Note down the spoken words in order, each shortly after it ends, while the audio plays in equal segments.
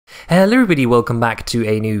Hello everybody, welcome back to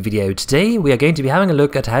a new video. Today we are going to be having a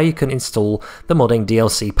look at how you can install the modding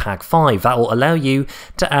DLC Pack 5. That will allow you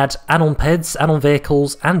to add add-on PEDS, add-on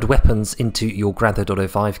vehicles and weapons into your Grand Theft Auto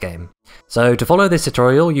 5 game. So to follow this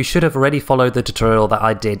tutorial, you should have already followed the tutorial that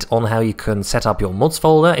I did on how you can set up your mods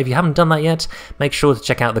folder. If you haven't done that yet, make sure to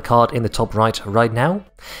check out the card in the top right now.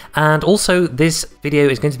 And also, this video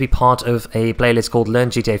is going to be part of a playlist called Learn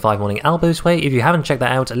GTA5 Modding Albo's Way. If you haven't checked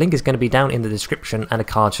that out, a link is going to be down in the description and a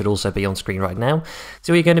card should also be on screen right now.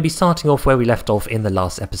 So we're going to be starting off where we left off in the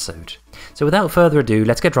last episode. So without further ado,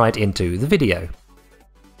 let's get right into the video.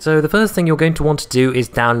 So the first thing you're going to want to do is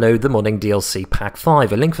download the modding DLC Pack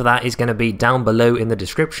 5. A link for that is going to be down below in the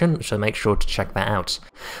description, so make sure to check that out.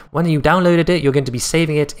 When you downloaded it, you're going to be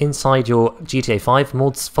saving it inside your GTA5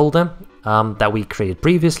 mods folder that we created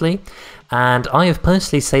previously. And I have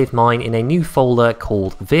personally saved mine in a new folder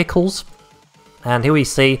called Vehicles. And here we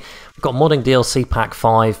see we've got modding DLC Pack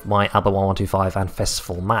 5, my Albo 1125 and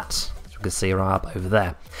Festival Mat. You can see right up over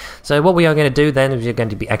there. So what we are going to do then is we're going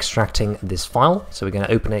to be extracting this file. So we're going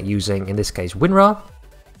to open it using, in this case, WinRAR,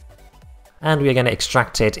 and we're going to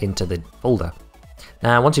extract it into the folder.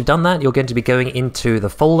 Now once you've done that, you're going to be going into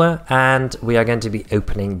the folder and we are going to be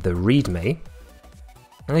opening the README.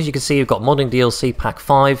 And as you can see, you've got modding DLC Pack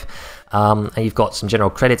 5, and you've got some general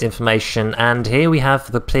credit information, and here we have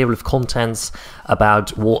the table of contents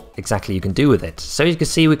about what exactly you can do with it. So as you can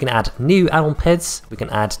see, we can add new add-on PEDS, we can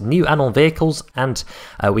add new add-on vehicles, and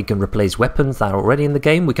we can replace weapons that are already in the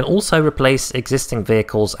game. We can also replace existing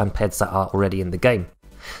vehicles and PEDS that are already in the game.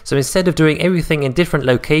 So instead of doing everything in different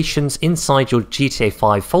locations inside your GTA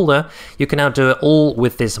 5 folder, you can now do it all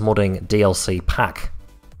with this modding DLC pack.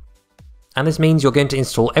 And this means you're going to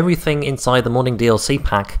install everything inside the modding DLC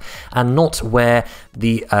pack and not where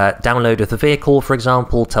the download of the vehicle, for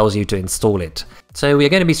example, tells you to install it. So we are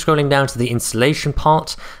going to be scrolling down to the installation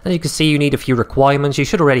part. As you can see, you need a few requirements. You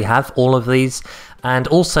should already have all of these. And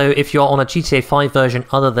also, if you're on a GTA 5 version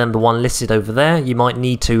other than the one listed over there, you might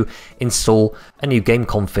need to install a new game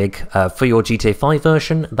config for your GTA 5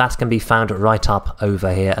 version. That can be found right up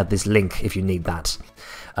over here at this link if you need that.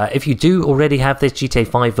 If you do already have this GTA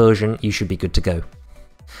 5 version, you should be good to go.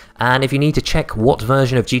 And if you need to check what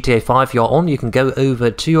version of GTA 5 you're on, you can go over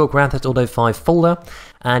to your Grand Theft Auto 5 folder,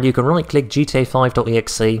 and you can right-click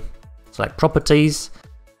GTA5.exe, select Properties,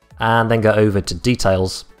 and then go over to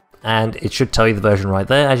Details, and it should tell you the version right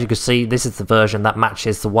there. As you can see, this is the version that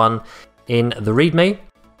matches the one in the README,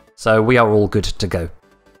 so we are all good to go.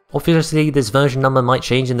 Obviously, this version number might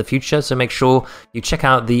change in the future, so make sure you check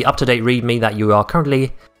out the up-to-date README that you are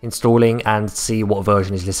currently installing and see what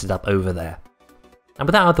version is listed up over there. And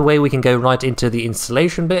with that out of the way, we can go right into the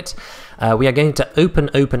installation bit. We are going to open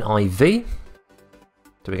OpenIV.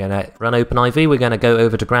 So we're going to run OpenIV, we're going to go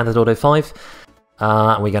over to Grand Theft Auto 5,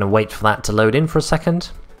 and we're going to wait for that to load in for a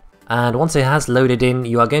second. And once it has loaded in,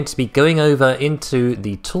 you are going to be going over into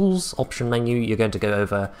the Tools option menu. You're going to go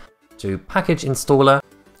over to Package Installer.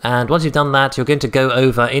 And once you've done that, you're going to go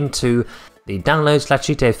over into the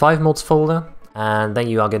Download/GTA5 mods folder, and then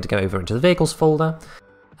you are going to go over into the Vehicles folder,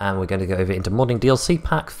 and we're going to go over into Modding DLC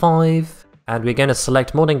Pack 5, and we're going to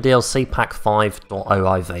select Modding DLC Pack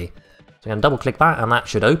 5.oiv. So we're going to double click that, and that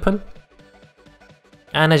should open.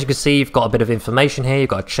 And as you can see, you've got a bit of information here, you've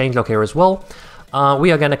got a changelog here as well.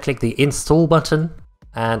 We are going to click the Install button,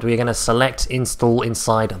 and we're going to select Install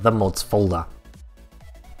inside the mods folder.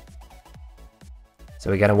 So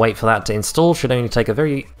we're going to wait for that to install, should only take a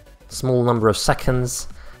very small number of seconds.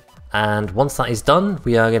 And once that is done,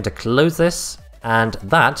 we are going to close this, and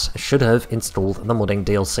that should have installed the modding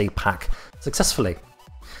DLC pack successfully.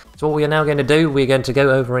 So what we are now going to do, we're going to go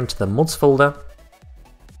over into the mods folder,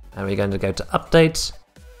 and we're going to go to Update,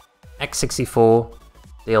 X64,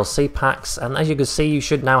 DLC packs, and as you can see, you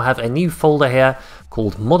should now have a new folder here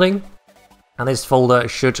called Modding, and this folder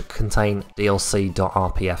should contain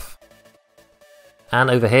DLC.rpf. And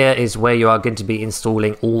over here is where you are going to be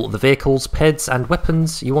installing all the vehicles, PEDS and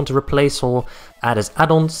weapons you want to replace or add as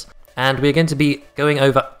add-ons. And we're going to be going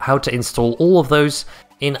over how to install all of those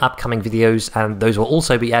in upcoming videos, and those will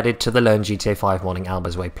also be added to the Learn GTA5 Modding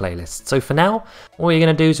Albo's Way playlist. So for now, what we're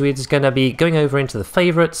going to do is we're just going to be going over into the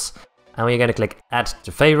favorites, and we're going to click Add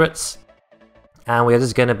to Favorites. And we're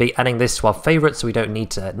just going to be adding this to our favorites, so we don't need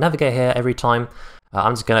to navigate here every time.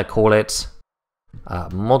 I'm just going to call it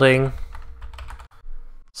Modding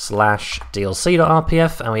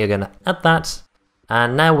 /DLC.rpf, and we are going to add that.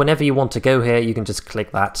 And now whenever you want to go here, you can just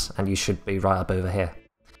click that and you should be right up over here.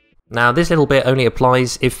 Now this little bit only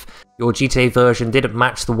applies if your GTA version didn't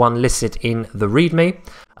match the one listed in the README.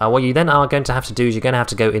 What you then are going to have to do is you're going to have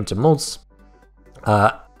to go into Mods,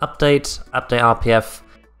 Update RPF,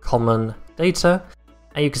 common data.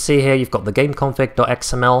 And you can see here you've got the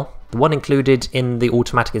gameconfig.xml. The one included in the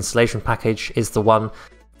automatic installation package is the one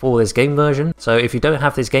for this game version. So if you don't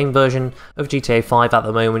have this game version of GTA 5 at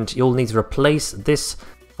the moment, you'll need to replace this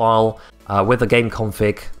file with a game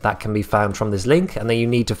config that can be found from this link, and then you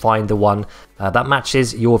need to find the one that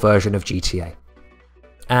matches your version of GTA.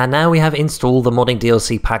 And now we have installed the modding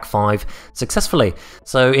DLC pack 5 successfully.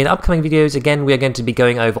 So in upcoming videos, again, we are going to be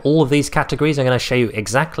going over all of these categories. I'm going to show you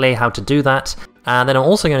exactly how to do that. And then I'm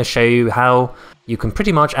also going to show you how you can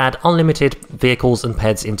pretty much add unlimited vehicles and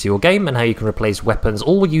PEDS into your game, and how you can replace weapons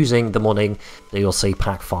all using the modding DLC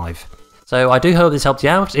pack 5. So I do hope this helped you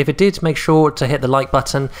out. If it did, make sure to hit the like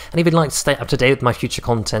button, and if you'd like to stay up to date with my future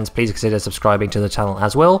content, please consider subscribing to the channel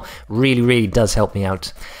as well. Really does help me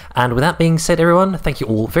out. And with that being said, everyone, thank you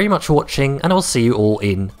all very much for watching, and I'll see you all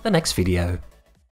in the next video.